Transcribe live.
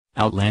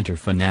Outlander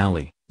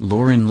finale,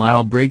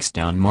 Lyle breaks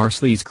down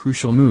Marsali's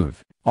crucial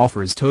move,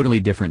 offers totally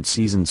different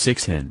Season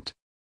 6 hint.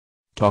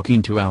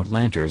 Talking to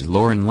Outlander's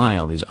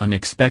Lyle is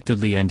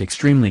unexpectedly and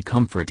extremely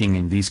comforting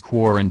in these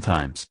quarantine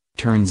times.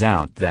 Turns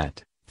out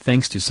that,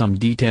 thanks to some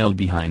detailed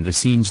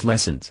behind-the-scenes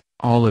lessons,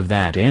 all of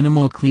that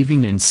animal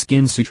cleaving and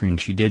skin suturing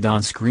she did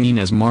on screen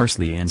as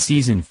Marsali in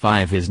Season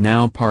 5 is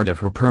now part of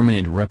her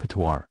permanent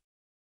repertoire.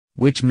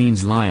 Which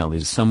means Lyle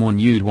is someone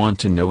you'd want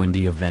to know in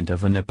the event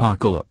of an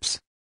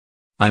apocalypse.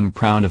 I'm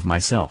proud of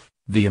myself,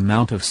 the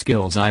amount of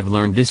skills I've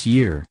learned this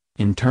year,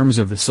 in terms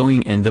of the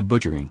sewing and the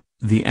butchering,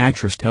 the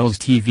actress tells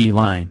TV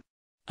Line.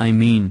 I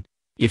mean,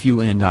 if you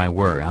and I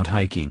were out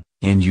hiking,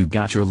 and you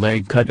got your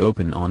leg cut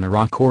open on a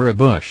rock or a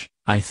bush,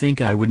 I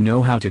think I would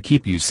know how to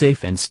keep you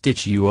safe and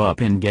stitch you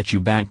up and get you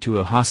back to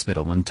a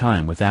hospital in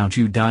time without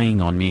you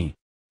dying on me.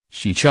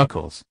 She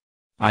chuckles.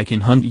 I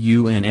can hunt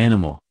you an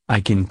animal,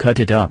 I can cut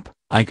it up,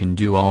 I can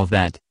do all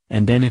that,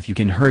 and then if you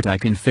can hurt I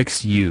can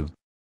fix you.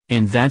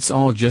 And that's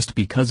all just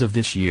because of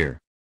this year.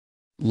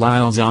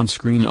 Lyle's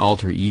on-screen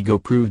alter ego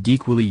proved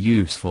equally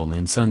useful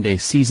in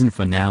Sunday's season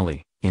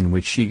finale, in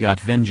which she got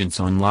vengeance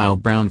on Lyle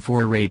Brown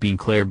for raping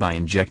Claire by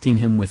injecting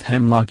him with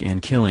hemlock and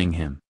killing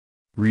him.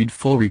 Read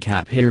full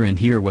recap here and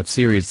hear what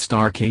series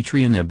star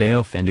Katrina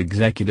Balfe and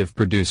executive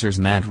producers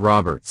Matt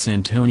Roberts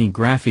and Tony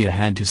Graffia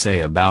had to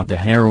say about the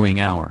harrowing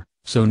hour.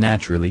 So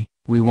naturally,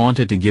 we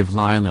wanted to give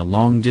Lyle a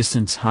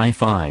long-distance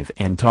high-five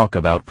and talk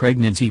about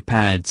pregnancy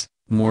pads,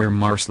 more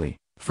Marsali,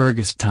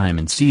 Fergus time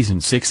in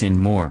Season 6 and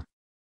more.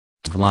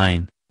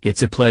 Line,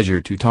 it's a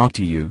pleasure to talk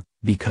to you,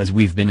 because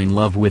we've been in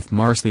love with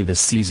Marsali this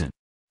season.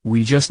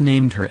 We just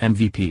named her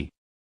MVP.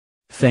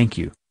 Thank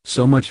you,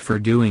 so much for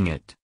doing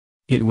it.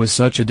 It was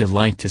such a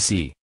delight to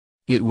see.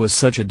 It was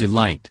such a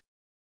delight.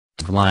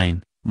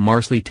 Line,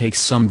 Marsali takes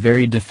some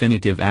very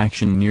definitive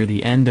action near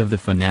the end of the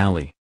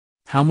finale.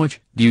 How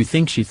much do you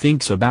think she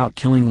thinks about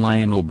killing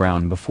Lionel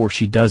Brown before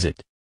she does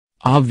it?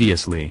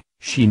 Obviously,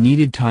 she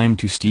needed time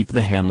to steep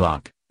the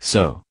hemlock,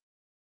 so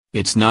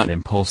it's not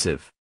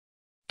impulsive.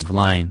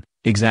 Line,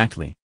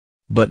 exactly.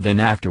 But then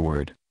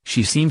afterward,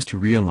 she seems to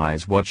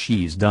realize what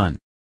she's done.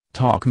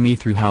 Talk me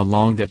through how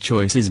long that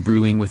choice is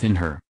brewing within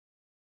her.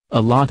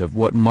 A lot of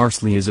what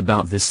Marsali is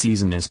about this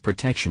season is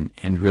protection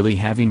and really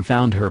having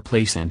found her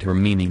place and her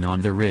meaning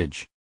on the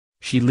ridge.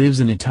 She lives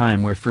in a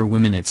time where for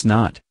women it's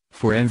not,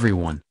 for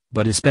everyone,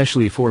 but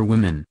especially for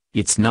women,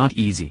 it's not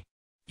easy.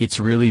 It's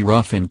really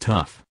rough and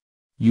tough.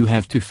 You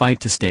have to fight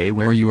to stay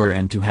where you are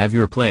and to have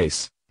your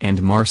place, and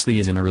Marsali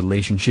is in a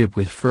relationship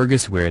with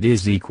Fergus where it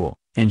is equal,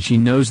 and she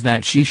knows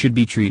that she should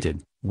be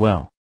treated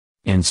well.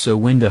 And so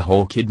when the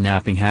whole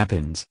kidnapping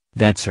happens,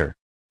 that's her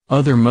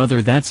other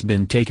mother that's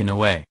been taken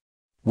away.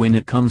 When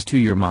it comes to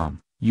your mom,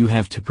 you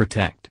have to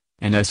protect,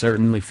 and I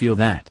certainly feel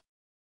that.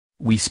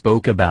 We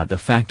spoke about the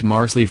fact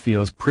Marsali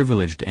feels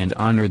privileged and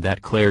honored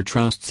that Claire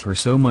trusts her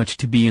so much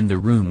to be in the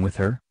room with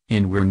her,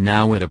 and we're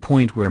now at a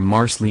point where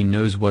Marsali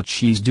knows what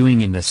she's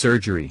doing in the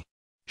surgery.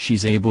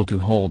 She's able to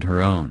hold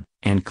her own,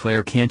 and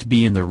Claire can't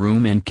be in the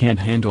room and can't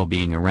handle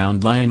being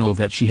around Lionel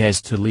that she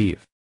has to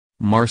leave.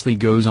 Marsali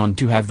goes on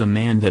to have the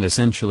man that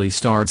essentially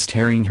starts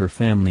tearing her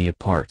family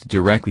apart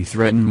directly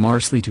threaten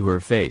Marsali to her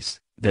face,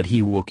 that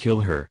he will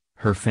kill her,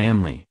 her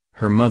family,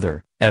 her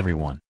mother,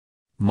 everyone.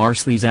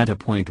 Marsali's at a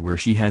point where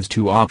she has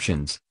two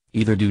options,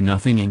 either do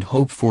nothing and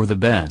hope for the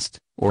best,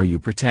 or you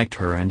protect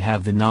her and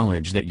have the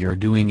knowledge that you're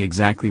doing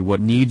exactly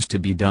what needs to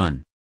be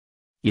done.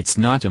 It's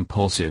not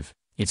impulsive,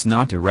 it's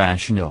not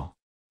irrational.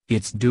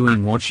 It's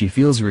doing what she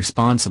feels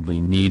responsibly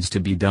needs to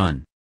be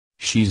done.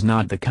 She's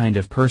not the kind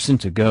of person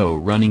to go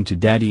running to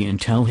daddy and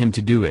tell him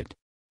to do it.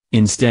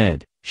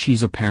 Instead,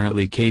 she's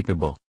apparently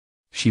capable.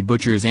 She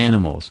butchers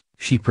animals,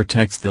 she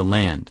protects the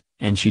land,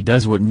 and she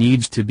does what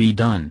needs to be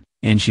done,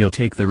 and she'll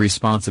take the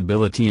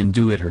responsibility and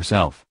do it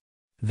herself.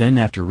 Then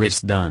after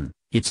it's done,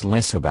 it's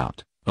less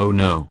about, oh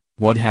no,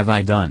 what have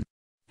I done?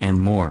 And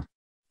more.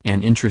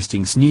 An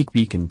interesting sneak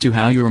peek into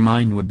how your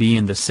mind would be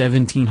in the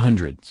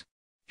 1700s.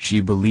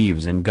 She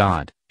believes in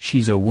God,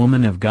 she's a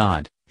woman of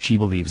God, she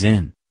believes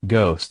in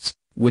ghosts,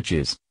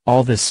 witches,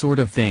 all this sort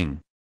of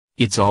thing.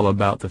 It's all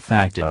about the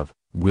fact of,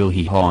 will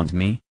he haunt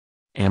me?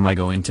 Am I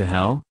going to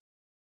hell?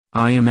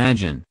 I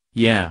imagine,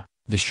 yeah,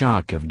 the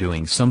shock of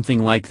doing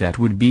something like that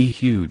would be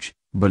huge,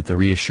 but the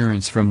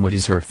reassurance from what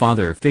is her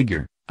father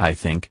figure, I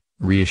think,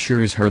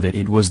 reassures her that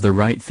it was the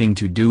right thing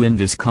to do in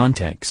this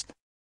context.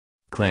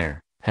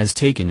 Claire has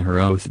taken her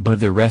oath but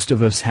the rest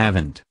of us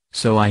haven't,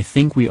 so I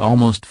think we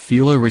almost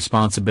feel a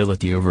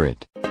responsibility over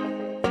it.